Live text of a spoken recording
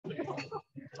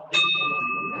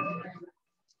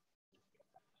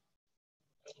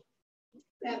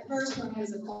That first one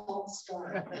was a false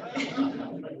start.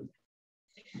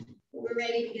 We're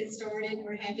ready to get started.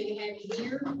 We're happy to have you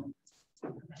here.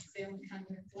 Sound kind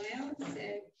of loud.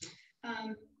 So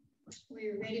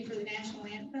we're ready for the national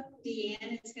anthem.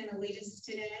 Deanne is going to lead us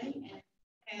today. And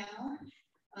Cal,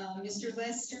 Mr.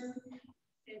 Lester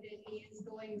said that he is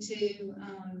going to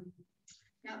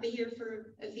not be here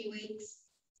for a few weeks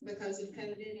because of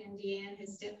COVID, and Deanne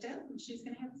has stepped up and she's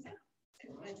going to have us out.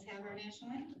 So let's have our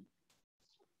national anthem.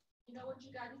 You know what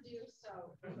you got to do,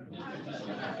 so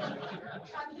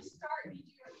how do you start? You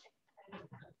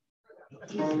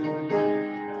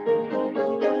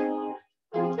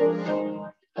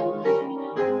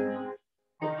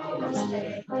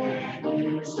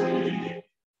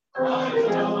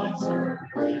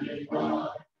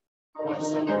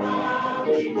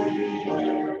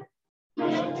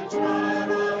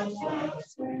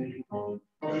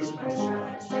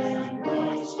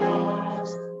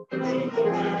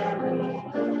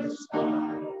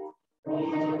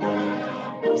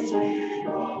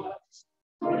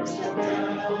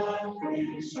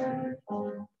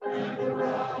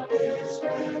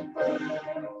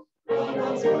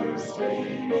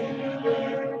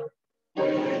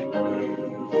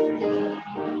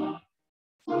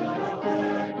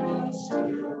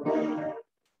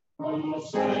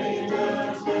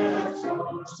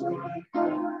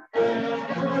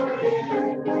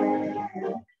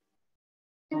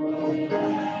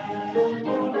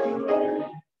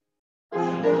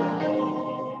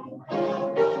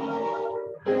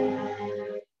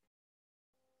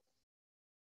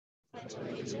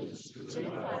allegiance to the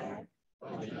flag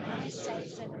of the United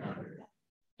States of America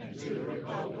and to the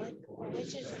republic for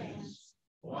which it stands,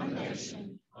 one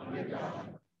nation, under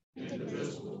God,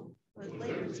 indivisible, with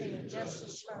liberty and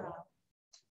justice for all.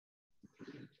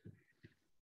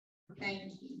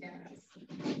 Thank you, guys.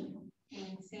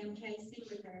 And Sam Casey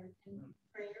with our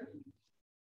prayer.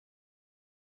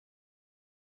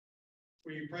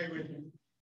 Will you pray with me?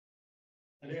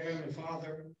 Dear Heavenly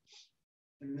Father,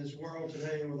 in this world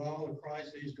today, with all the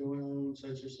crises going on,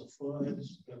 such as the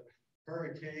floods, the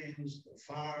hurricanes, the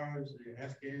fires, the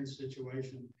Afghan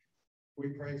situation,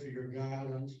 we pray for your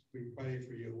guidance, we pray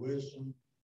for your wisdom,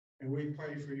 and we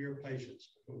pray for your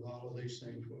patience, because all of these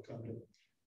things will come to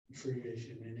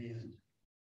fruition in the end.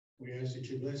 We ask that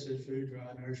you bless this food,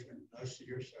 dry nourishment, and us to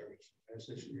your service. I ask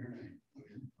this in your name.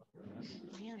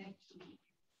 Amen.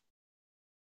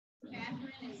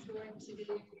 Catherine is going to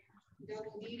do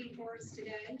double duty for us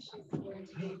today. She's going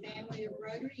to do Family of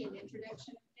Rotary and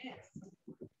Introduction of Guests.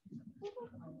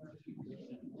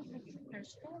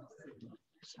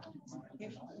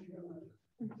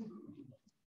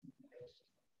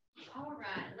 All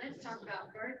right, let's talk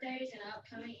about birthdays and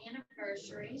upcoming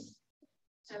anniversaries.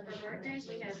 So for birthdays,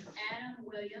 we have Adam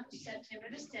Williams, September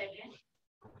the 2nd,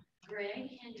 Greg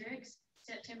Hendricks,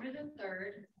 September the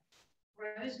 3rd,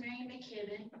 Rosemary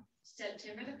McKibben,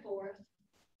 September the 4th,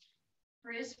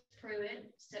 Chris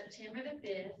Pruitt, September the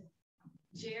 5th,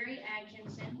 Jerry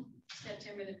Atkinson,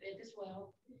 September the 5th as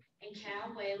well, and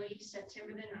Cal Whaley,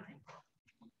 September the 9th.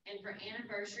 And for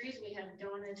anniversaries, we have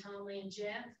Donna, Tomley, and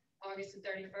Jeff, August the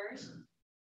 31st,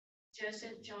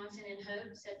 Joseph Johnson and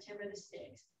Hope, September the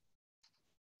 6th.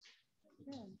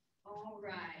 All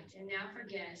right, and now for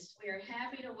guests. We are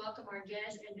happy to welcome our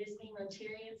guests and visiting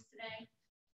Rotarians today.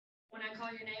 When I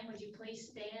call your name, would you please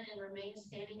stand and remain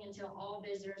standing until all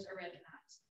visitors are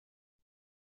recognized?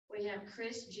 We have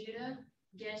Chris Judah,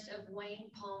 guest of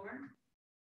Wayne Palmer.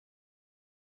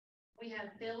 We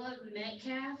have Philip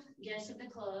Metcalf, guest of the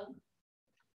club.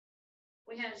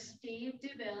 We have Steve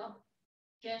Dubell,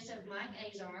 guest of Mike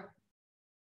Azar.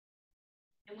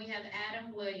 And we have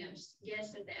Adam Williams,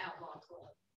 guest of the Outlaw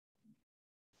Club.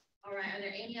 All right, are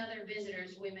there any other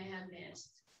visitors we may have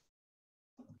missed?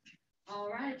 All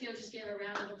right, if you'll just give a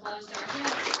round of applause to our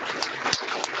guests.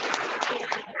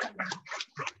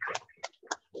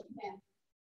 Yeah.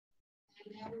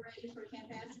 And now we're ready for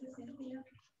Campascus, Cynthia.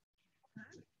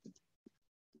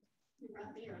 You're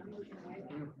right there. I'm looking right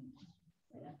now.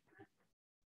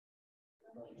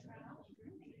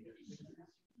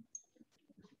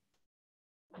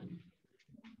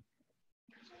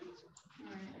 All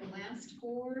right, the last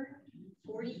four,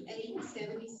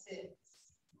 4876.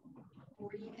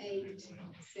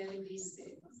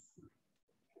 4876.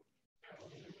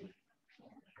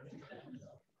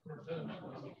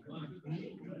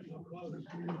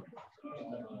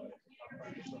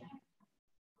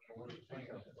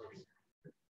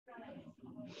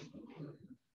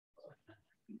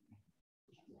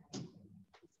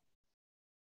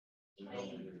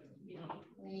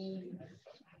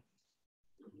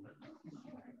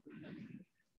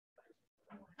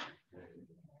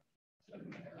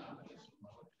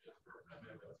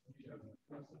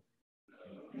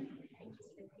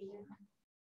 p.m.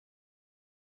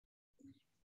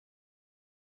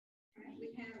 All right,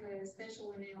 we have a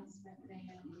special announcement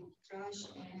now. Josh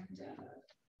and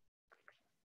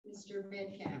Mr.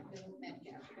 Metcalf, Bill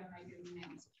Metcalf, are going to make an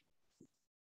announcement.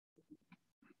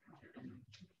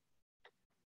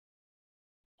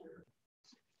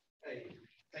 Hey,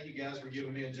 thank you guys for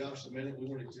giving me and Josh a minute. We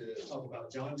wanted to talk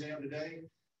about John Jam today.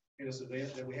 And this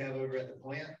event that we have over at the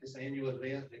plant, this annual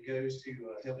event that goes to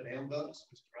helping Ambucks,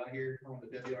 which is right here on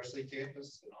the WRC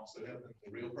campus, and also helping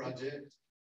the Real Project.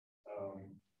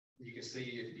 You can see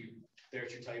if you there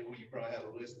at your table, you probably have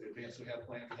a list of events we have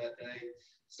planned for that day.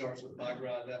 Starts with a bike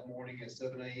ride that morning at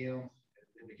 7 a.m.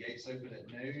 and the gates open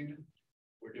at noon.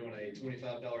 We're doing a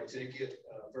 $25 ticket.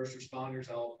 First responders,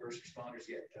 all first responders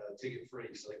get ticket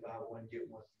free, so they buy one, get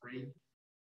one free.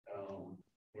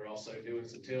 We're also doing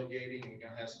some tailgating and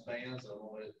gonna have some bands. I'm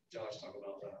gonna let Josh talk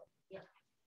about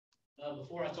that.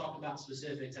 Before I talk about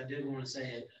specifics, I did want to say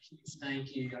a huge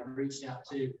thank you. I've reached out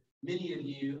to many of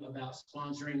you about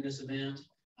sponsoring this event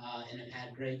and have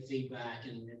had great feedback,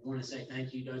 and want to say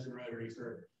thank you, Dothan Rotary,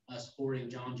 for supporting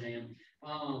John Jam.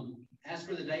 As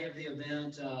for the day of the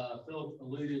event, Philip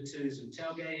alluded to some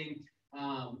tailgating.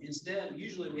 Instead,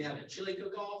 usually we have a chili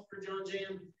cook-off for John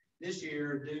Jam. This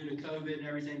year, due to COVID and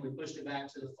everything, we pushed it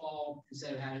back to the fall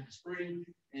instead of having it in the spring,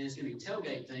 and it's going to be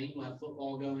tailgate themed. We'll have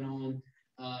football going on,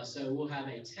 so we'll have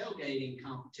a tailgating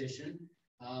competition.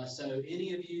 So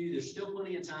any of you, there's still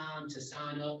plenty of time to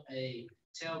sign up a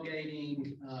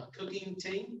tailgating cooking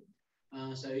team.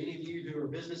 So any of you who are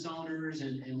business owners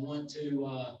and want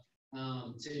to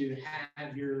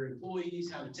have your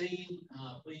employees have a team,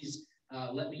 please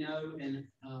let me know. And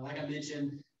like I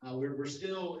mentioned, we're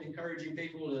still encouraging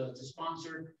people to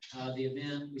sponsor the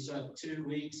event. We still have 2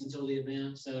 weeks until the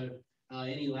event, so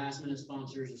any last minute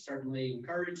sponsors are certainly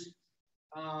encouraged.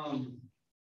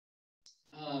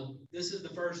 This is the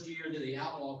first year that the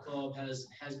Outlaw Club has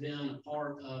been a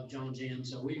part of John Jam,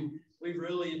 so we've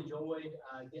really enjoyed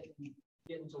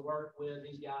getting to work with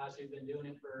these guys who've been doing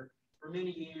it for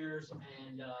many years,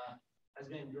 and has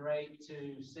been great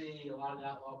to see a lot of the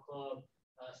Outlaw Club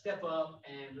step up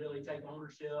and really take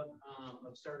ownership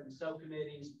of certain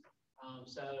subcommittees.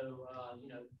 You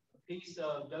know, a piece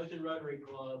of Dothan Rotary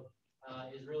Club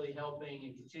is really helping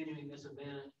and continuing this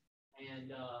event,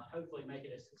 and hopefully make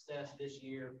it a success this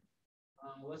year.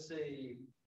 Let's see,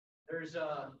 there's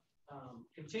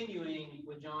continuing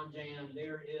with John Jam,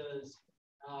 there is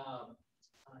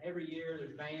every year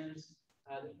there's bands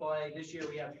that play. This year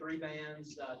we have 3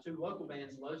 bands, 2 local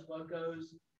bands, Los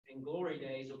Locos and Glory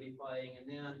Days will be playing, and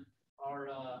then our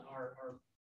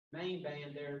main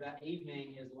band there that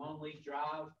evening is Longleaf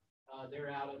Drive. They're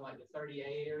out of like the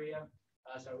 30A area,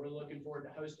 so we're looking forward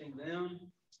to hosting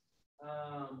them.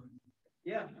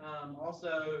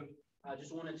 Also, I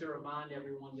just wanted to remind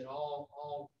everyone that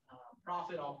all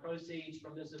profit, all proceeds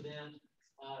from this event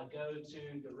go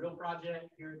to the Real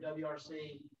Project here at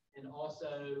WRC, and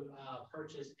also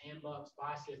purchase Ambucks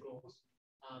bicycles.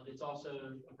 It's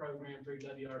also a program through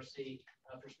WRC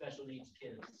for special needs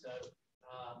kids. So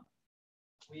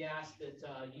we ask that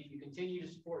you continue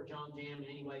to support John Jam in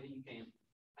any way that you can.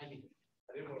 Thank you.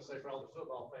 I did want to say for all the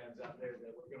football fans out there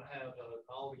that we're going to have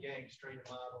all the games streaming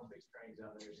live on big screens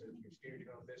out there. So if you're scared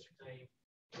you're going to miss your team,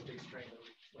 the big screen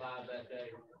live that day.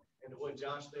 And to what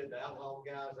Josh said, the Outlaw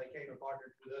guys, they came and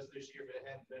partnered with us this year, but it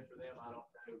hadn't been for them, I don't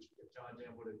know if John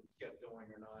Jam would have kept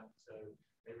going or not. So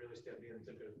they really stepped in and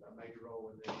took a major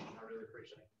role in this, and I really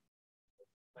appreciate it.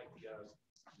 Thank you, guys.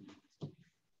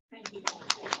 Thank you.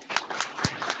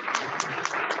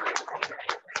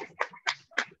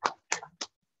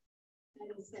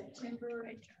 That is September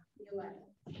 11th.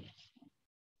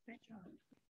 Great job.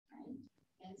 Right.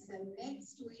 And so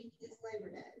next week is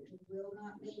Labor Day. We will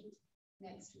not meet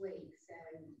next week. So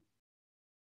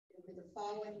it'll be the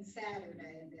following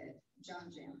Saturday that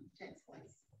John Jam takes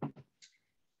place. All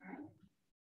right.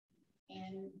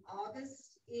 And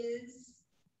August is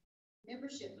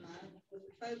membership month with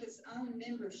a focus on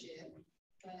membership,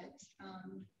 but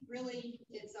really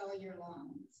it's all year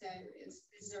long. So this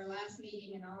is our last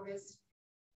meeting in August.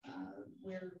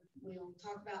 We'll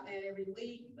talk about that every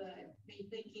week, but be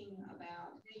thinking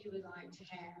about who you would like to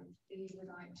have, who you would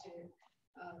like to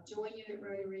join you at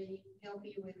Rotary, help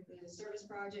you with the service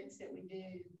projects that we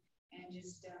do, and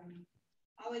just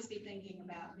always be thinking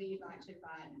about who you'd like to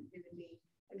invite and who would be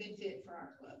a good fit for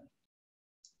our club.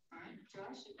 All right,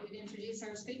 Josh, if you'd introduce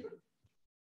our speaker.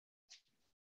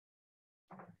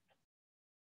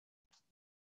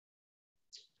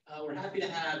 We're happy to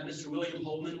have Mr. William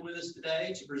Holman with us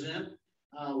today to present.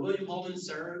 William Holman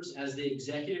serves as the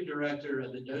Executive Director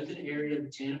of the Dothan Area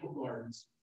Botanical Gardens.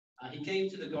 He came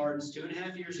to the Gardens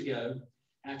 2.5 years ago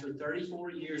after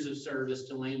 34 years of service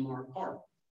to Landmark Park.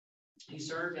 He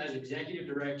served as executive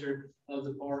director of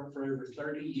the park for over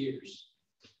 30 years.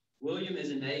 William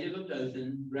is a native of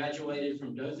Dothan, graduated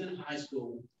from Dothan High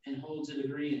School, and holds a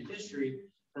degree in history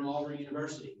from Auburn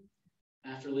University.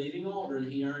 After leaving Auburn,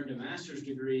 he earned a master's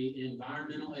degree in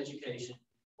environmental education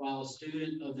while a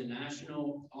student of the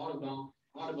National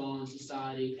Audubon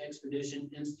Society Expedition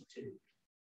Institute.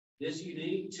 This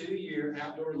unique 2-year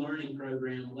outdoor learning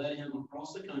program led him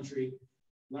across the country,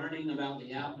 learning about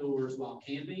the outdoors while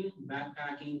camping,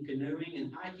 backpacking, canoeing,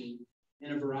 and hiking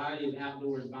in a variety of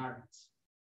outdoor environments.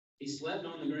 He slept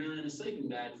on the ground in a sleeping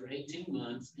bag for 18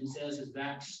 months and says his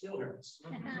back still hurts.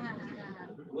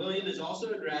 William is also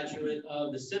a graduate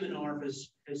of the Seminar for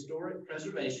Historic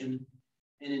Preservation,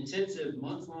 an intensive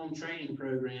month-long training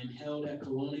program held at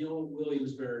Colonial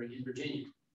Williamsburg in Virginia.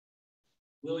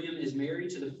 William is married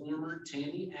to the former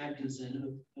Tammy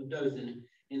Atkinson of Dothan,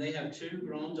 and they have 2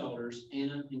 grown daughters,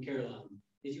 Anna and Caroline.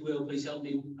 If you will, please help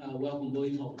me welcome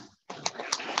William Holden.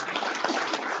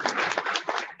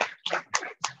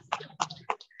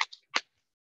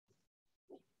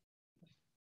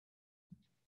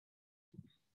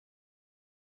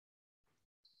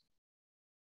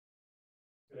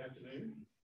 Good afternoon.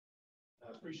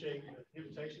 I appreciate the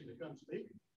invitation to come speak.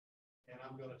 And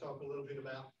I'm going to talk a little bit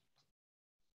about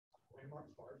Landmark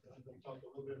Park. I'm going to talk a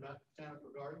little bit about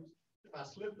Botanical Gardens. If I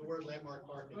slip the word Landmark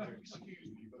Park in there, excuse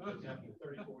me, because after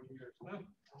 34 years, I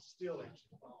still answer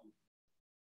the phone.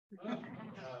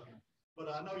 But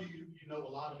I know you know a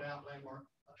lot about Landmark.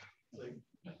 I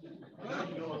know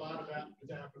you know a lot about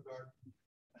Botanical Garden.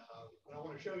 But I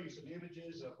want to show you some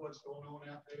images of what's going on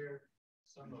out there,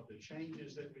 some of the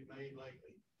changes that we've made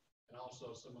lately, and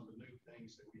also some of the new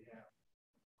things that we have.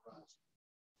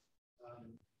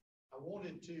 I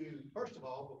wanted to, first of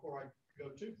all, before I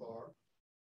go too far,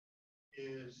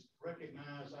 is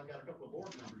recognize I've got a couple of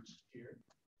board members here.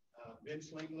 Ben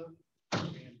Slingler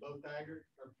and Bo Taggart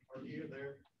are here.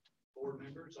 They're board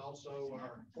members. Also,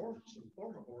 our some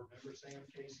former board members, Sam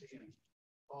Casey and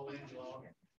Paul Angelo.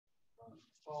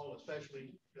 Paul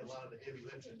especially did a lot of the heavy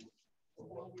lifting for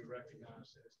what we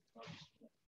recognize as the most.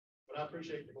 But I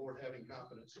appreciate the board having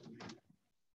confidence in me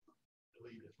to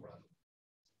lead this project.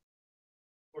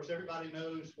 Of course, everybody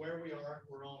knows where we are.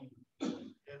 We're on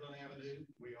Headland Avenue.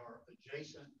 We are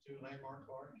adjacent to Landmark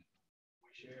Park.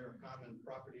 We share a common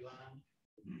property line.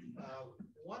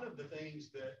 One of the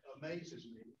things that amazes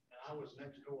me, and I was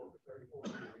next door for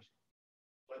 34 years,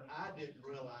 but I didn't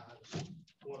realize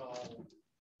what all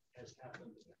has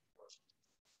happened to that park.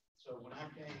 So when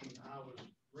I came, I was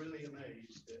really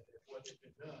amazed at what had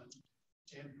been done,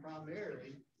 and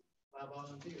primarily by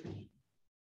volunteers.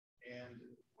 And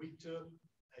we took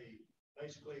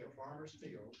basically a farmer's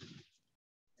field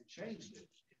and changed it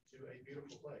into a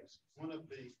beautiful place. One of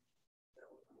the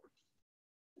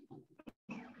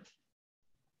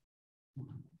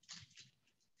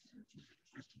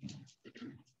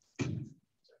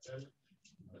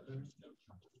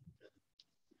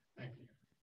Thank you.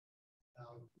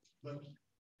 But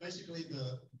basically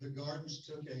the gardens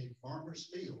took a farmer's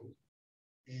field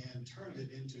and turned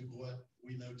it into what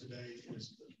we know today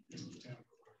as the Botanical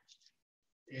Gardens.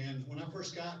 And when I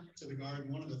first got to the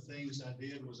garden, one of the things I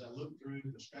did was I looked through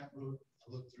the scrapbook,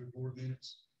 I looked through board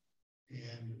minutes,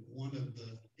 and one of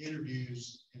the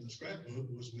interviews in the scrapbook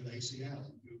was with A.C.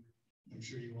 Allen, who I'm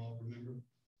sure you all remember.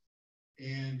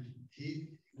 And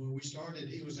when we started,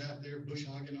 he was out there bush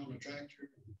hogging on a tractor,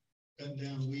 cutting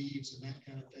down weeds and that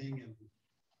kind of thing. And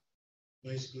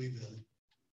basically the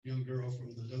young girl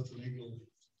from the Dothan Eagle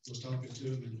was talking to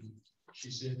him, and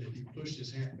she said that he pushed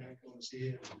his hat back on his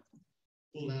head, and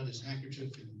pulled out his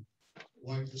handkerchief and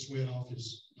wiped the sweat off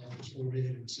his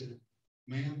forehead and said,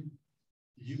 "Ma'am,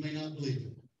 you may not believe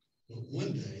it, but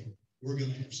one day we're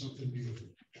going to have something beautiful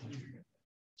out here."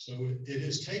 So it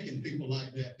has taken people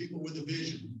like that, people with a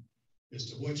vision as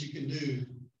to what you can do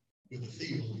with a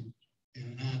field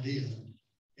and an idea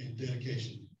and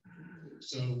dedication.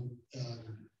 So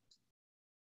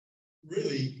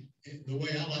really, the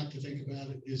way I like to think about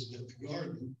it is that the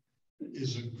garden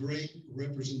is a great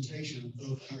representation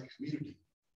of our community.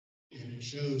 And it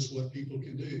shows what people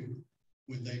can do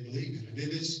when they believe in it.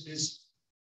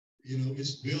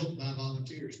 It's built by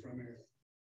volunteers primarily.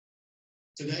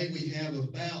 Today we have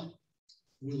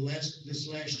this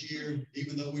last year,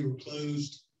 even though we were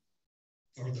closed,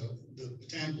 or the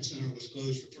Botanical Center was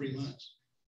closed for 3 months,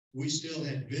 we still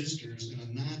had visitors in a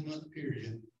 9-month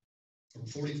period from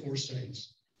 44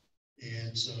 states.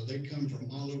 And so they come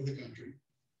from all over the country.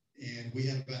 And we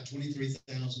had about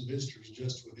 23,000 visitors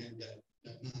just within that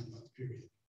 9-month period.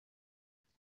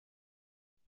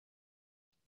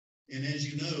 And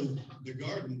as you know, the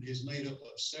garden is made up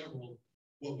of several,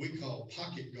 what we call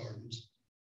pocket gardens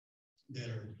that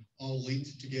are all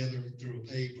linked together through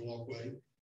a paved walkway.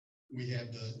 We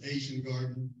have the Asian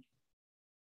garden,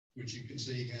 which you can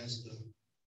see has the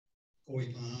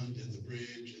koi pond and the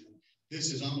bridge. And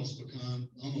this has almost become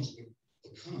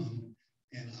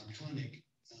an iconic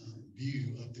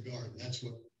view of the garden. That's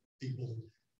what people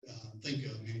think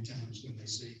of many times when they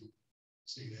see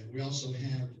that. We also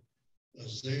have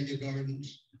azalea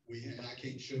gardens. I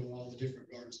can't show all the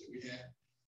different gardens that we have,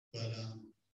 but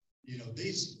you know,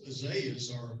 these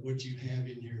azaleas are what you have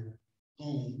in your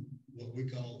home, what we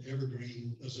call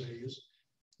evergreen azaleas.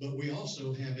 But we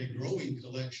also have a growing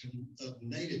collection of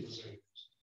native azaleas.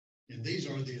 And these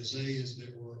are the azaleas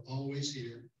that were always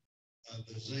here.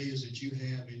 The azaleas that you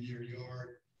have in your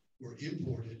yard were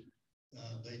imported.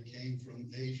 They came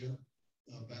from Asia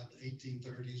about the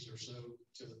 1830s or so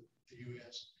to the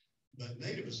U.S. But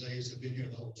native azaleas have been here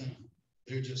the whole time.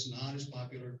 They're just not as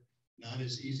popular, not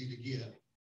as easy to get,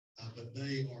 but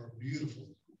they are beautiful.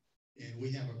 And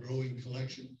we have a growing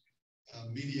collection.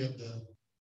 Many of the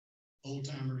old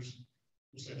timers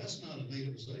will say, that's not a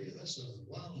native azalea, that's a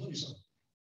wild honeysuckle.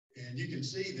 And you can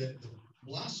see that the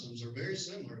blossoms are very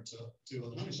similar to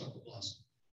a honeysuckle blossom,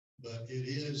 but it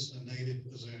is a native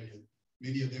azalea.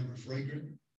 Many of them are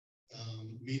fragrant.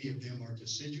 Many of them are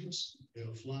deciduous.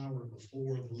 They'll flower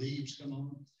before the leaves come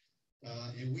on.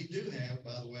 And we do have,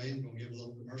 by the way, I'm going to give a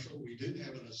little commercial, we do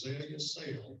have an azalea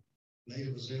sale,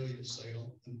 native azalea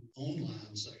sale, an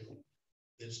online sale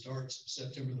that starts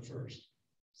September the 1st.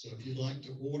 So if you'd like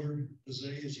to order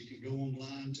azaleas, you can go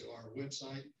online to our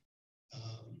website.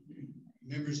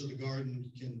 Members of the garden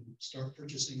can start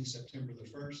purchasing September the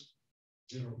 1st.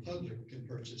 General public can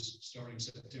purchase starting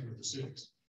September the 6th.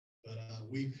 But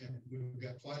we've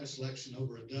got quite a selection,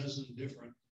 over a dozen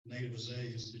different native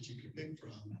azaleas that you can pick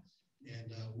from.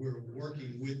 And we're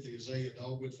working with the Azalea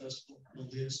Dogwood Festival on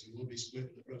this, and we'll be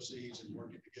splitting the proceeds and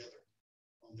working together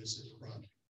on this as a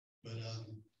project. But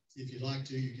if you'd like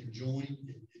to, you can join.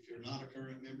 If you're not a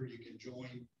current member, you can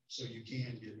join so you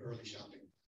can get early shopping.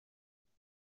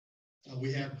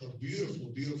 We have a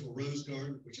beautiful, beautiful rose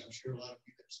garden, which I'm sure a lot of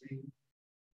you have seen.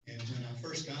 And when I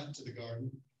first got to the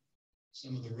garden,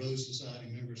 some of the Rose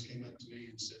Society members came up to me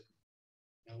and said,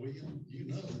 now, William, you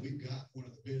know we've got one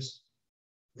of the best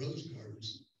rose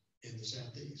gardens in the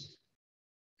Southeast.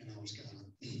 And I was kind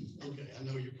of, okay, I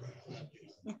know you're proud.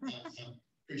 I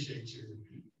appreciate your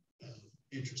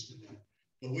interest in that.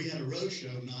 But we had a rose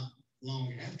show not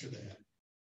long after that.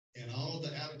 And all of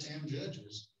the out-of-town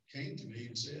judges came to me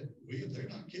and said, William, they're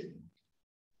not kidding.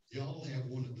 Y'all have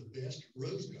one of the best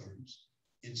rose gardens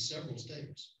in several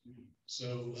states.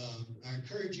 So I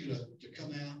encourage you to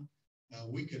come out.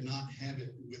 We could not have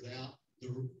it without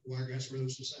the Wiregrass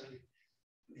Rose Society.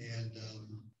 And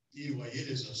anyway, it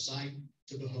is a sight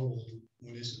to behold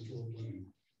when it's in full bloom.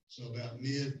 So about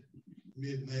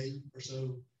mid-May or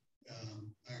so,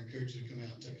 I encourage you to come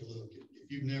out and take a look.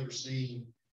 If you've never seen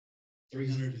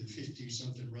 350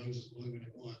 something roses blooming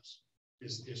at once,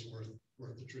 it's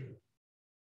worth the trip.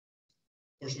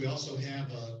 Of course, we also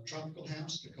have a tropical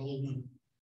house, the Coleman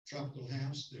Tropical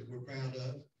House, that we're proud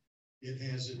of. It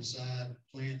has inside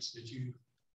plants that you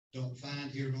don't find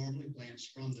here normally, plants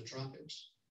from the tropics.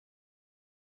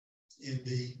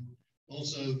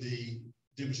 Also the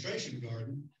demonstration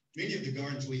garden. Many of the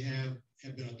gardens we have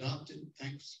been adopted,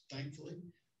 thankfully.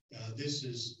 This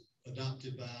is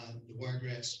adopted by the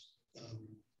Wiregrass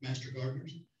Master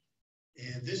Gardeners.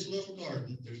 And this little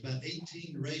garden, there's about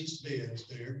 18 raised beds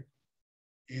there.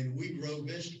 And we grow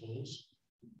vegetables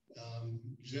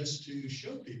just to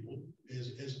show people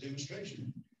as a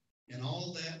demonstration. And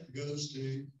all that goes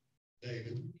to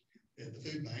David at the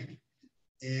food bank.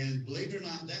 And believe it or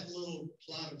not, that little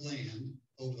plot of land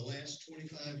over the last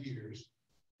 25 years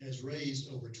has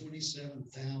raised over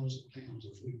 27,000 pounds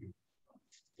of food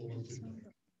for the food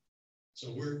bank.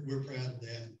 So we're proud of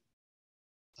that.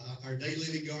 Our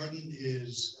daylily garden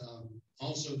is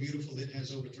also beautiful. It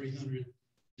has over 300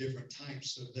 different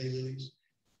types of daylilies.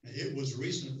 It was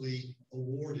recently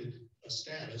awarded a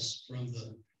status from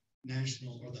the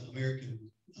National or the American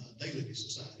Daylily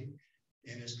Society,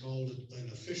 and it's called an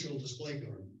official display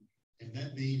garden. And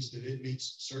that means that it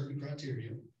meets certain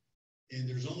criteria. And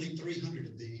there's only 300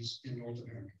 of these in North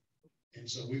America. And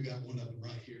so we've got one of them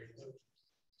right here in Dothan.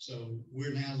 So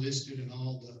we're now listed in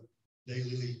all the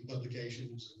daylily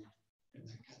publications and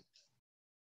that kind of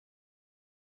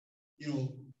thing. You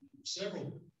know,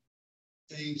 several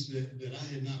things that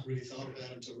I had not really thought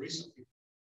about until recently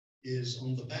is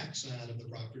on the back side of the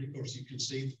property. Of course, you can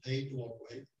see the paved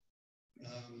walkway.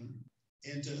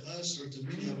 And to us, or to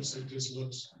many of us, it just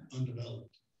looks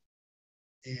undeveloped.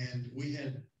 And we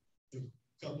had a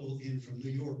couple in from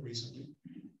New York recently,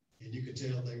 and you could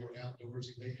tell they were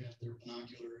outdoorsy. They had their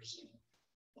binoculars and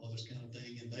all this kind of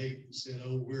thing. And they said,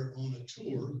 oh, we're on a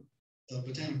tour of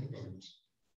botanical gardens.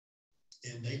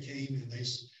 And they came and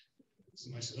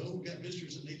somebody said, oh, we've got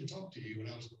visitors that need to talk to you. And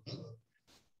I was like,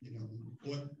 you know,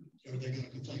 what are they going to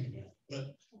complain about?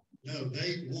 But no,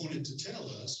 they wanted to tell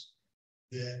us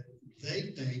that they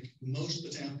think most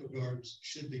botanical gardens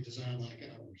should be designed like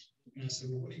ours. And I said,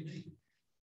 well, what do you mean?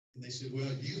 And they said,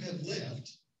 well, you have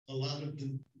left a lot of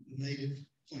the native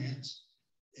plants.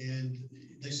 And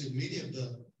they said many of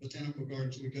the botanical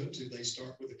gardens we go to, they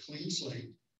start with a clean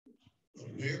slate, a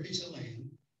bare piece of land,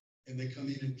 and they come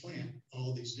in and plant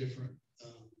all these different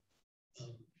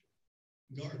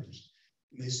gardens.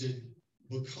 And they said,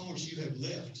 because you have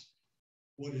left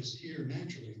what is here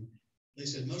naturally, they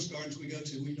said most gardens we go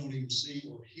to, we don't even see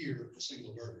or hear a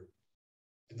single bird.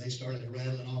 And they started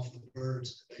rattling off the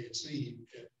birds that they had seen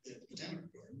at the botanical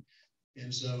garden.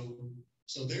 And so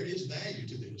there is value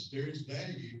to this. There is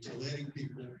value to letting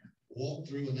people walk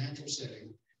through a natural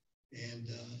setting. And,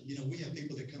 you know, we have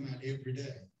people that come out every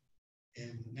day.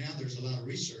 And now there's a lot of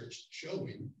research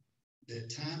showing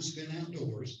that time spent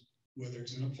outdoors, whether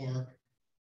it's in a park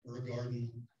or a garden,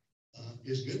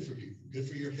 is good for you, good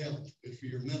for your health, good for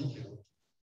your mental health.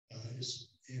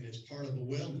 And it's part of a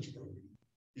wellness program.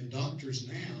 And doctors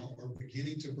now are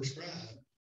beginning to prescribe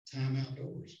time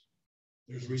outdoors.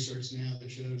 There's research now that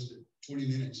shows that 20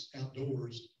 minutes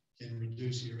outdoors can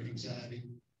reduce your anxiety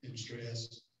and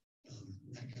stress,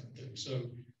 that kind of thing. So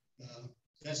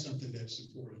that's something that's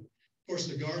important. Of course,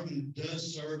 the garden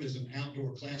does serve as an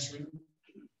outdoor classroom.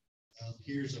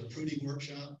 Here's a pruning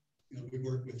workshop. You know, we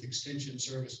work with Extension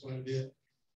Service quite a bit.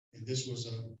 And this was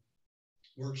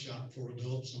a workshop for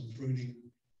adults on pruning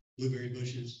blueberry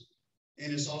bushes.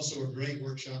 And it's also a great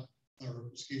workshop, or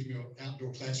excuse me,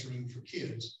 outdoor classroom for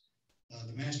kids.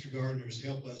 The Master Gardeners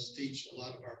help us teach a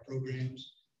lot of our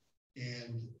programs.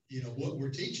 And, you know, what we're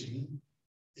teaching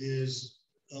is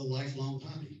a lifelong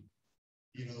hobby.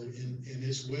 You know, and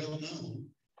it's well known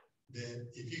that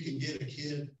if you can get a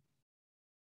kid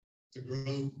to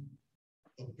grow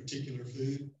a particular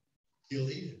food, he'll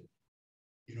eat it.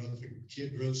 You know, if a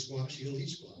kid grows squash, he'll eat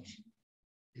squash.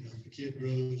 You know, if a kid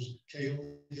grows kale,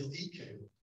 he'll eat kale.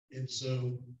 And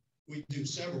so we do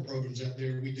several programs out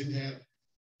there. We do have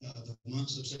the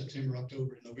months of September,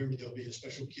 October, and November, there'll be a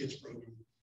special kids program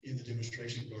in the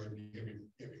demonstration garden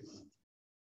every month.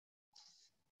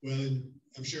 Well, and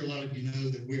I'm sure a lot of you know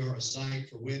that we are a site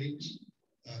for weddings.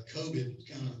 COVID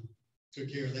kind of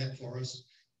took care of that for us.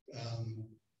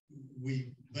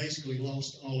 We basically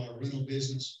lost all our rental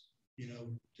business, you know,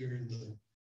 during the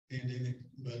pandemic,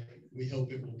 but we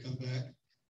hope it will come back.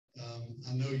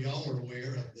 I know y'all are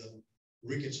aware of the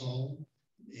Ricketts Hall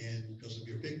and because of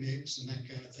your picnics and that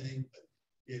kind of thing, but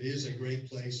it is a great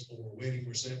place for wedding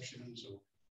receptions or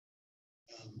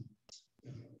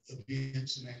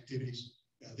events and activities.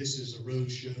 This is a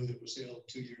rose show that was held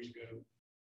 2 years ago.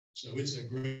 So it's a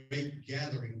great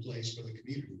gathering place for the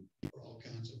community for all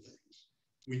kinds of things.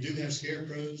 We do have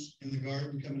scarecrows in the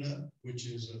garden coming up, which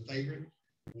is a favorite.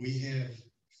 We have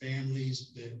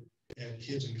families that have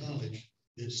kids in college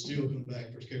that still come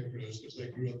back for scarecrows because they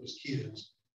grew up as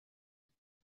kids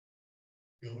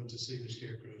going to see the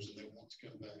scarecrows and they want to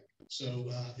come back. So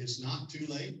it's not too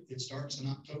late. It starts in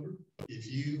October.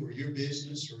 If you or your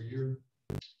business or your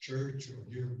church or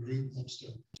your group wants to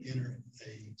enter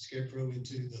a scarecrow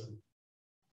into the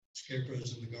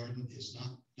scarecrows in the garden, it's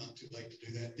not too late to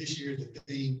do that. This year, the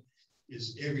theme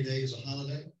is every day is a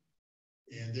holiday.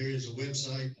 And there is a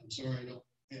website. I'm sorry, I don't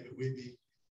have it with me,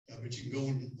 but you can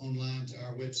go online to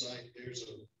our website.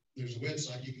 There's a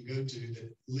website you can go to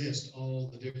that lists all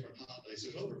the different holidays.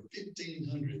 There's over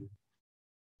 1,500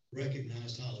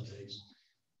 recognized holidays.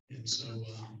 And so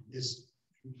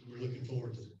we're looking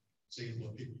forward to seeing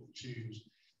what people choose.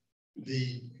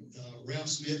 The Ralph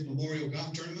Smith Memorial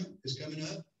Golf Tournament is coming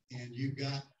up, and you've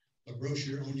got a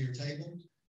brochure on your table.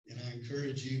 And I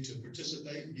encourage you to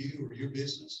participate, you or your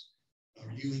business,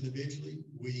 or you individually.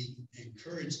 We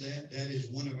encourage that. That is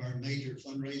one of our major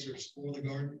fundraisers for the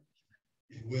garden.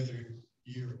 And whether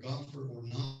you're a golfer or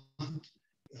not,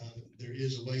 there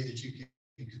is a way that you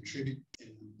can contribute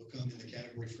and become in the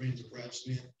category Friends of Ralph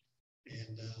Smith.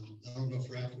 And I don't know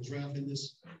if Ralph in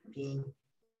this club.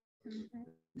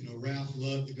 You know, Ralph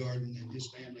loved the garden, and his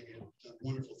family have done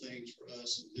wonderful things for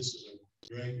us. And this is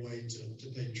a great way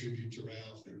to pay tribute to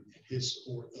Ralph and his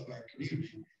support of our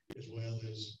community, as well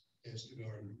as the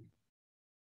garden.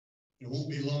 It won't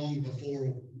be long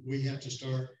before we have to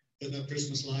start putting up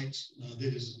Christmas lights.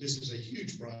 This is a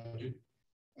huge project.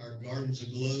 Our Gardens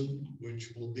Aglow,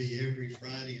 which will be every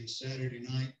Friday and Saturday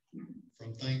night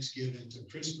from Thanksgiving to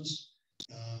Christmas,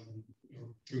 or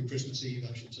through Christmas Eve,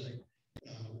 I should say.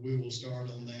 We will start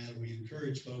on that. We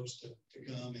encourage folks to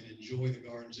come and enjoy the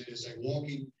gardens. It is a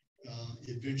walking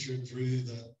adventure through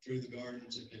the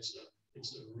gardens, and it's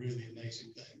a really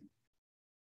amazing thing.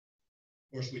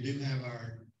 Of course, we do have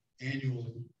our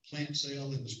annual plant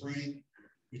sale in the spring,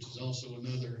 which is also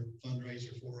another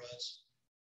fundraiser for us.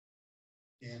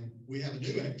 And we have a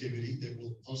new activity that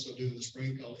we'll also do in the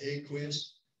spring called Egg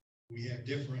Quest. We have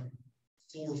different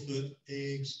 4-foot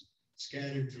eggs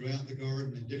scattered throughout the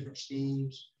garden in different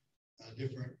schools,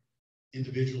 different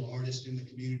individual artists in the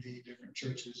community, different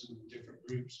churches and different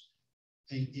groups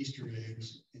paint Easter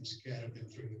eggs and scatter them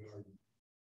through the garden.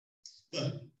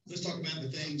 But let's talk about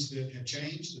the things that have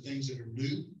changed, the things that are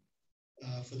new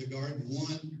for the garden.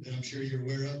 One that I'm sure you're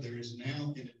aware of, there is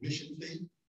now an admission fee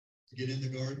to get in the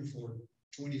garden. For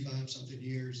 25 something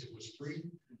years, it was free.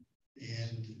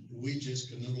 And we just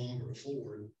can no longer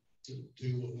afford to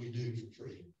do what we do for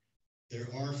free. There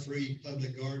are free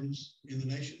public gardens in the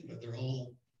nation, but they're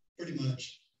all pretty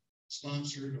much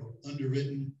sponsored or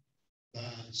underwritten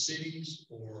by cities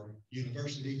or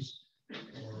universities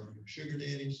or sugar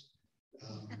daddies.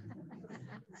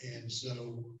 And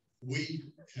so we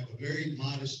have a very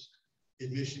modest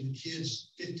admission.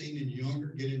 Kids 15 and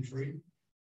younger get in free.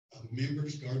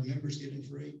 Garden members get in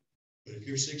free. But if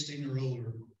you're 16 or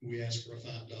older, we ask for a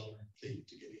 $5 fee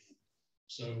to get in.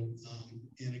 So,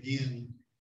 and again,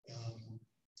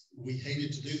 we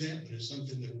hated to do that, but it's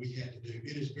something that we had to do.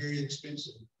 It is very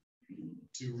expensive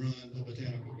to run a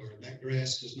botanical garden. That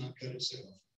grass does not cut itself.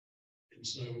 And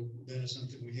so that is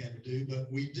something we had to do.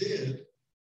 But we did,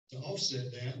 to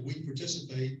offset that, we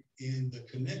participate in the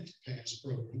Connect Pass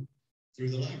program through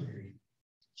the library.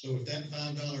 So if that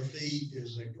 $5 fee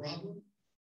is a problem,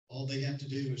 all they have to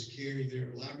do is carry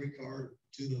their library card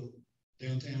to the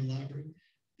downtown library,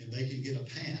 and they can get a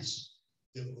pass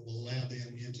that will allow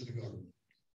them into the garden.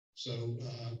 So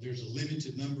there's a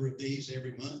limited number of these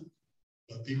every month,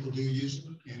 but people do use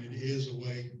them, and it is a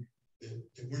way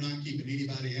that we're not keeping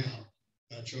anybody out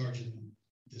by charging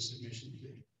this admission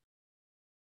fee.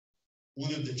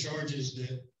 One of the charges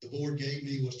that the board gave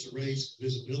me was to raise the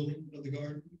visibility of the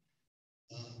garden.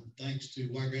 Thanks to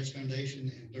Wiregrass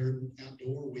Foundation and Durden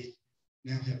Outdoor, we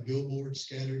now have billboards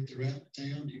scattered throughout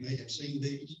town. You may have seen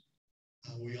these.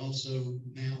 We also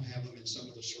now have them in some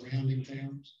of the surrounding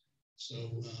towns. So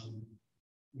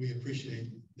we appreciate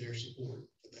their support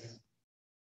for that.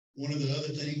 One of the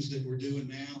other things that we're doing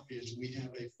now is we have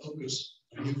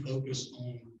a new focus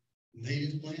on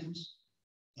native plants.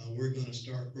 We're going to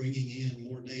start bringing in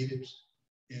more natives,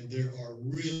 and there are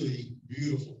really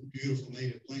beautiful, beautiful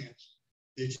native plants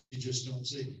that you just don't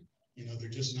see. You know, they're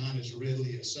just not as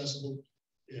readily accessible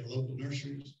at local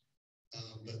nurseries,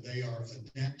 but they are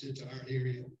adapted to our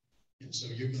area. And so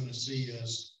you're going to see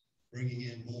us bringing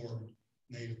in more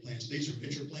native plants. These are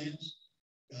pitcher plants.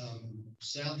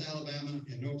 South Alabama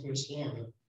and Northwest Florida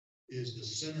is the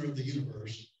center of the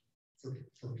universe for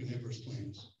coniferous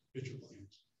plants, pitcher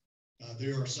plants.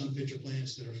 There are some pitcher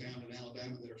plants that are found in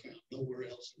Alabama that are found nowhere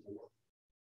else in the world.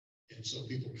 And so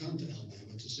people come to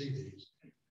Alabama to see these.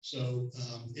 So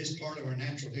it's part of our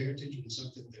natural heritage and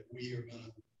something that we are going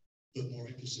to put more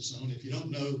emphasis on. If you don't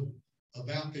know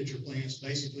about pitcher plants,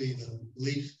 basically the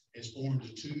leaf has formed a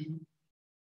tube,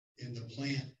 and the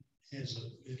plant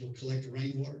it'll collect the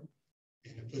rainwater,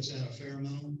 and it puts out a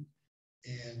pheromone,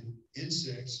 and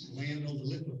insects land on the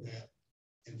lip of that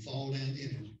and fall down in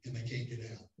it, and they can't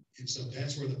get out. And so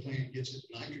that's where the plant gets its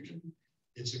nitrogen.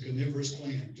 It's a coniferous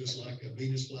plant, just like a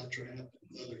Venus flytrap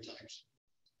and other types.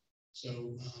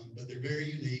 So, but they're very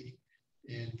unique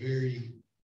and very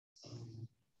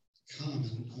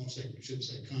common. I shouldn't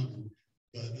say common,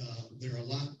 but there are a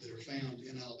lot that are found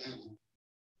in Alabama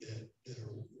that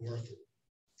are worth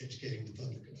educating the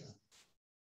public about.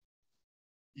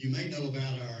 You may know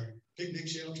about our picnic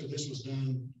shelter. This was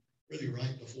done really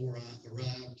right before I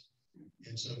arrived.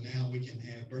 And so now we can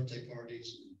have birthday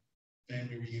parties and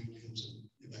family reunions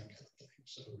and that kind of thing.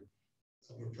 So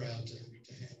we're proud to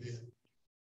have it.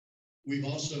 We've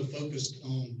also focused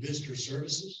on visitor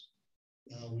services.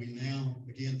 We now,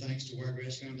 again, thanks to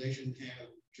Wiregrass Foundation, have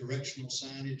directional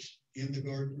signage in the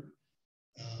garden.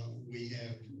 We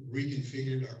have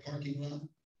reconfigured our parking lot,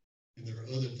 and there are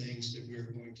other things that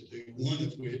we're going to do, one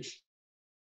of which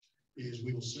is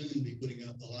we will soon be putting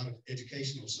up a lot of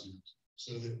educational signs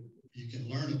so that you can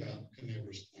learn about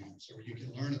coniferous plants, or you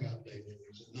can learn about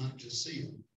daylilies and not just see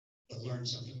them, but learn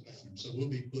something about them. So we'll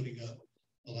be putting up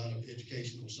a lot of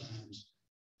educational signs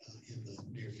in the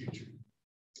near future.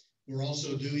 We're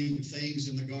also doing things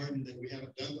in the garden that we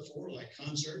haven't done before, like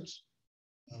concerts.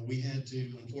 We had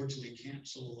to unfortunately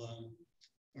cancel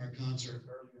our concert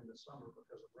early in the summer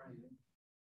because of rain.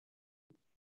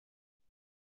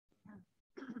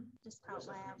 Just talk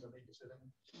loud.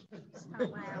 Just talk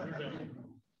loud.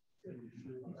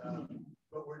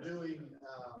 But we're doing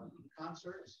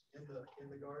concerts in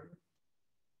the garden.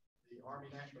 The Army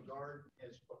National Guard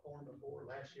has performed before.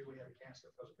 Last year we had to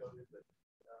cancel because of COVID, but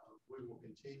we will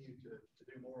continue to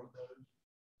do more of those.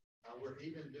 We're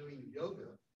even doing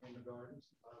yoga in the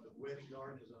gardens. The wedding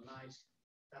garden is a nice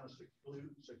kind of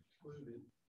secluded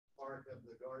part of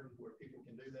the garden where people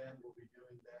can do that. We'll be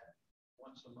doing that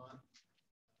once a month.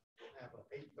 We'll have an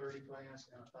 8:30 class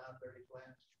and a 5:30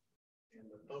 class. And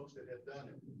the folks that have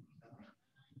done it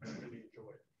really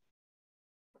enjoy it.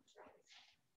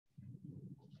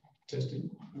 Testing.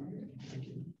 All right. Thank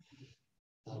you.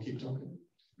 I'll keep talking.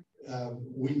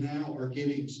 We now are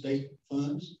getting state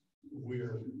funds. We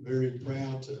are very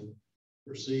proud to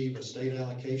receive a state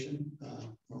allocation. I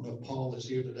don't know if Paul is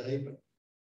here today, but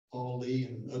Paul Lee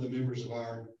and other members of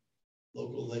our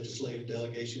local legislative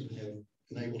delegation have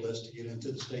enabled us to get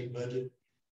into the state budget,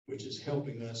 which is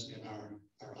helping us in our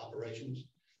operations.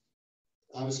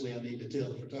 Obviously, I need to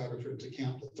tell the photographer to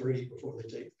count to 3 before they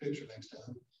take the picture next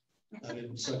time. I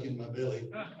didn't suck in my belly.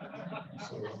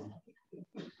 So,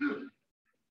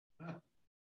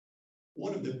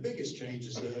 one of the biggest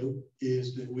changes, though,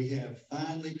 is that we have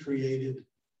finally created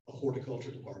a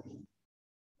horticulture department.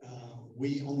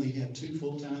 We only have 2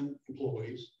 full-time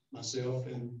employees, myself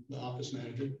and the office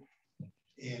manager,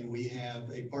 and we have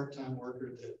a part-time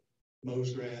worker that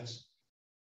mows grass,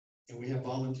 and we have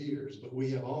volunteers, but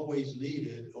we have always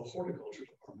needed a horticulture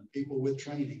department, people with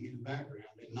training and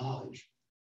background and knowledge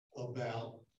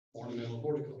about ornamental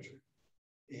horticulture.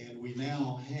 And we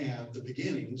now have the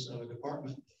beginnings of a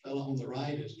department. The fellow on the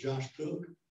right is Josh Cook,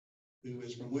 who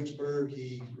is from Wicksburg.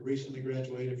 He recently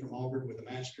graduated from Auburn with a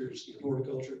master's in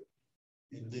horticulture.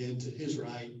 And then to his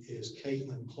right is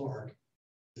Caitlin Clark,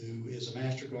 who is a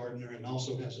master gardener and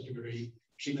also has a degree.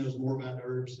 She knows more about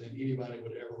herbs than anybody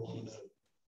would ever want to know.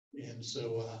 And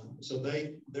so,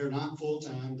 they're not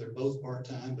full-time, they're both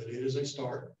part-time, but it is a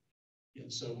start.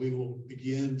 And so we will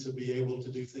begin to be able to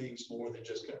do things more than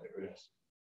just cut the grass.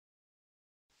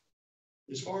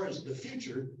 As far as the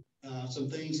future, some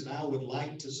things that I would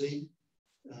like to see.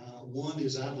 One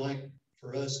is I'd like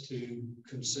for us to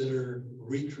consider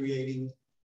recreating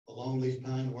a longleaf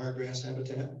pine wiregrass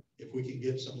habitat. If we can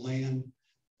get some land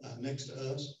next to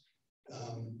us.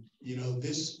 You know,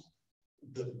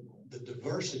 the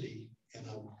diversity in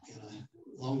a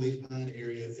longleaf pine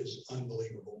area is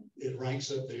unbelievable. It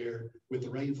ranks up there with the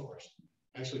rainforest.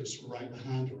 Actually, it's right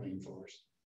behind the rainforest.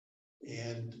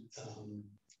 And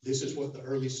this is what the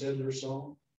early settlers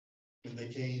saw when they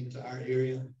came to our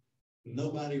area.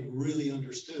 Nobody really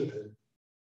understood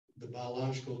the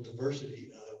biological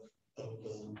diversity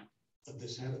of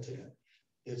this habitat.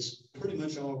 It's pretty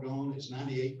much all gone. It's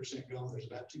 98% gone. There's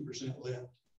about 2% left.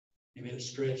 And it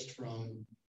stretched from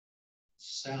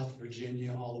South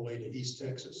Virginia all the way to East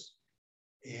Texas.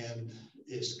 And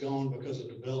it's gone because of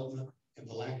development and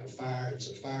the lack of fire. It's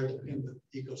a fire-dependent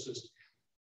ecosystem.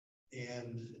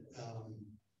 And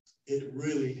it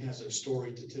really has a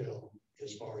story to tell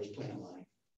as far as plant life.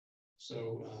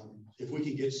 So if we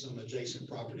can get some adjacent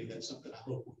property, that's something I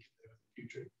hope we can do in the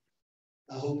future.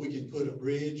 I hope we can put a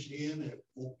bridge in. It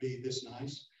won't be this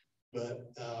nice,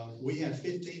 but we have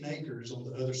 15 acres on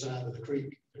the other side of the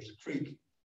creek. There's a creek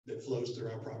that flows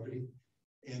through our property,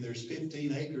 and there's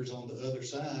 15 acres on the other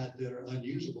side that are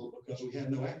unusable because we have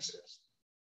no access.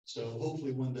 So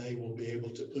hopefully one day we'll be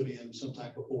able to put in some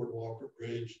type of boardwalk or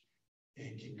bridge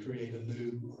and can create a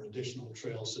new or additional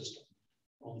trail system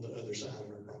on the other side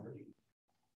of our property.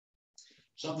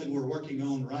 Something we're working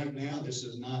on right now, this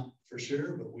is not for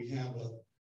sure, but we have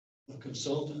a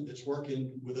consultant that's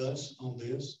working with us on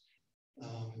this,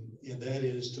 and that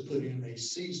is to put in a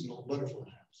seasonal butterfly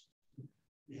house.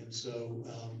 And so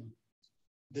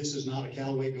this is not a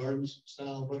Callaway Gardens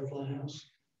style butterfly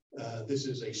house. This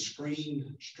is a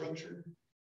screened structure.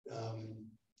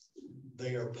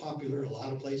 They are popular. A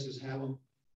lot of places have them.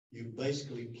 You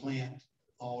basically plant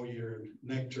all your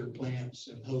nectar plants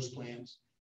and host plants,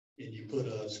 and you put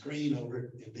a screen over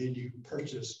it, and then you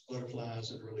purchase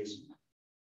butterflies and release them.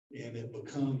 And it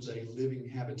becomes a living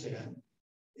habitat.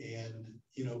 And,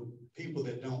 you know, people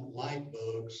that don't like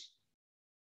bugs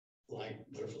like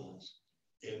butterflies.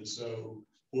 And so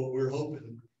what we're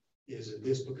hoping is that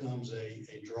this becomes a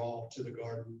draw to the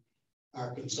garden.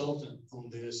 Our consultant on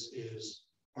this is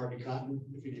Harvey Cotton.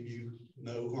 If any of you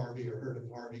know Harvey or heard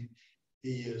of Harvey,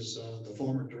 He is the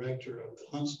former director of the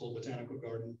Huntsville Botanical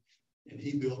Garden, and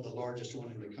he built the largest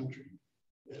one in the country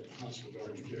at the Huntsville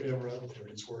Garden. If you're ever up there,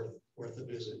 it's worth a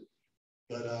visit.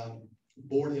 But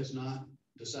board has not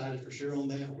decided for sure on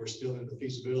that. We're still in the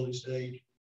feasibility stage,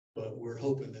 but we're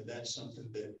hoping that that's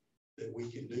something that we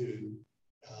can do.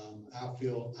 I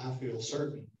feel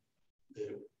certain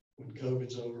that when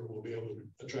COVID's over, we'll be able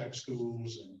to attract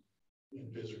schools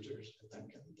and visitors and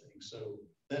that kind of thing. So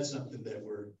that's something that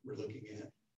we're looking at.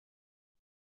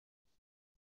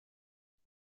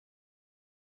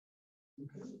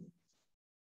 Okay.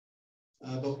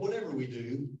 But whatever we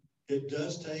do, it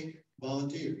does take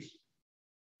volunteers.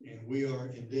 And we are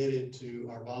indebted to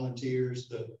our volunteers.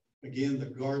 Again, the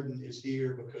garden is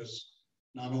here because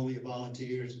not only of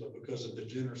volunteers, but because of the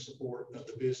generous support of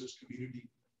the business community,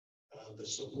 the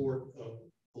support of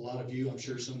a lot of you. I'm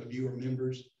sure some of you are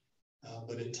members,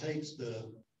 but it takes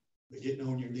the getting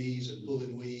on your knees and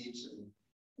pulling weeds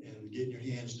and getting your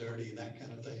hands dirty and that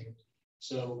kind of thing.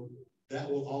 So that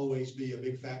will always be a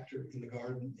big factor in the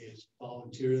garden is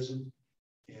volunteerism.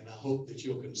 And I hope that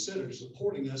you'll consider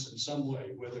supporting us in some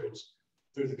way, whether it's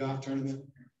through the golf tournament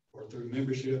or through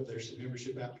membership. There's some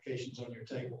membership applications on your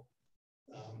table,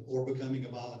 or becoming a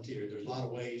volunteer. There's a lot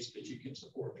of ways that you can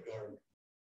support the garden.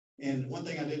 And one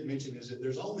thing I didn't mention is that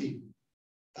there's only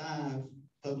 5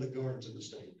 public gardens in the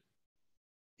state.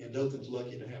 And Dothan's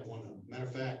lucky to have one of them. Matter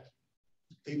of fact,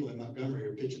 people in Montgomery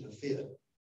are pitching a fit.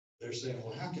 They're saying,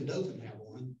 well, how can Dothan have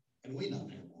one and we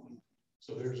not have one?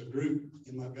 So there's a group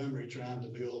in Montgomery trying to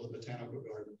build a botanical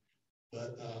garden.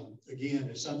 But again,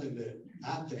 it's something that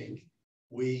I think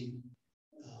we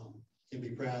can be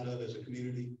proud of as a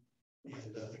community.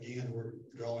 And again, we're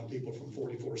drawing people from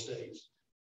 44 states.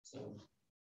 So,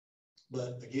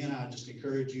 but again, I just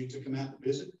encourage you to come out and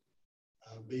visit,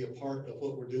 be a part of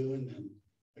what we're doing. And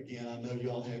again, I know you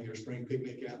all have your spring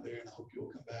picnic out there, and I hope you'll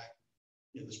come back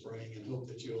in the spring and hope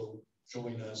that you'll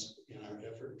join us in our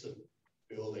effort to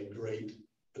build a great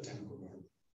botanical garden.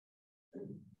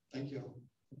 Thank you all.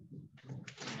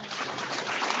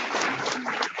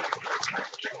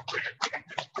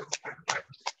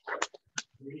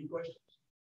 Any questions?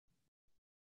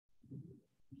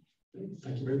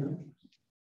 Thank you very much.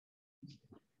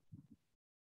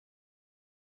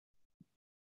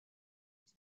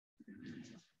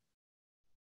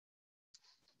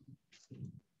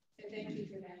 So thank you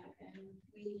for that. And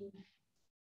we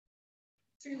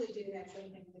truly do have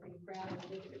something to be proud of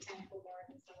with the botanical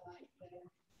gardens. I like the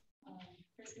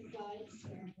Christmas lights,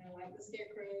 and I like the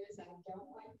scarecrows. I don't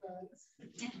like bugs,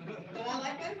 but I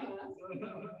like butterflies.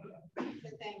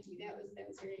 But thank you. That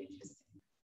was very interesting.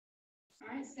 All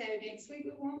right, so next week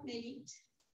we won't meet.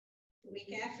 The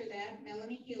week after that,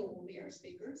 Melanie Hill will be our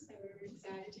speaker, so we're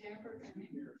excited to have her come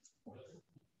in.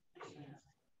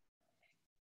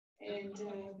 And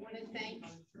I want to thank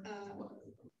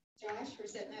Josh for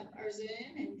setting up our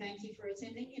Zoom, and thank you for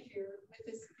attending. If you're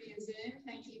with us via Zoom,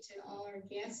 thank you to all our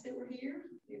guests that were here.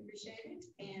 We appreciate it.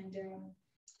 And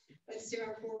let's do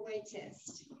our 4-way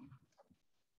test.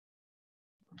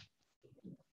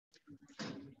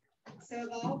 So of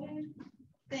all the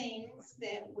things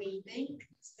that we think,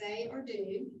 say, or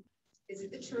do, is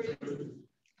it the truth?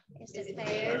 Is it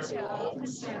fair to all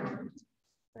concerned?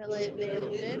 Will it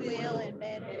build goodwill and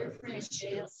better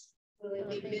friendships? Will it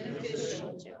be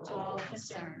beneficial to all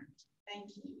concerned?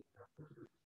 Thank you.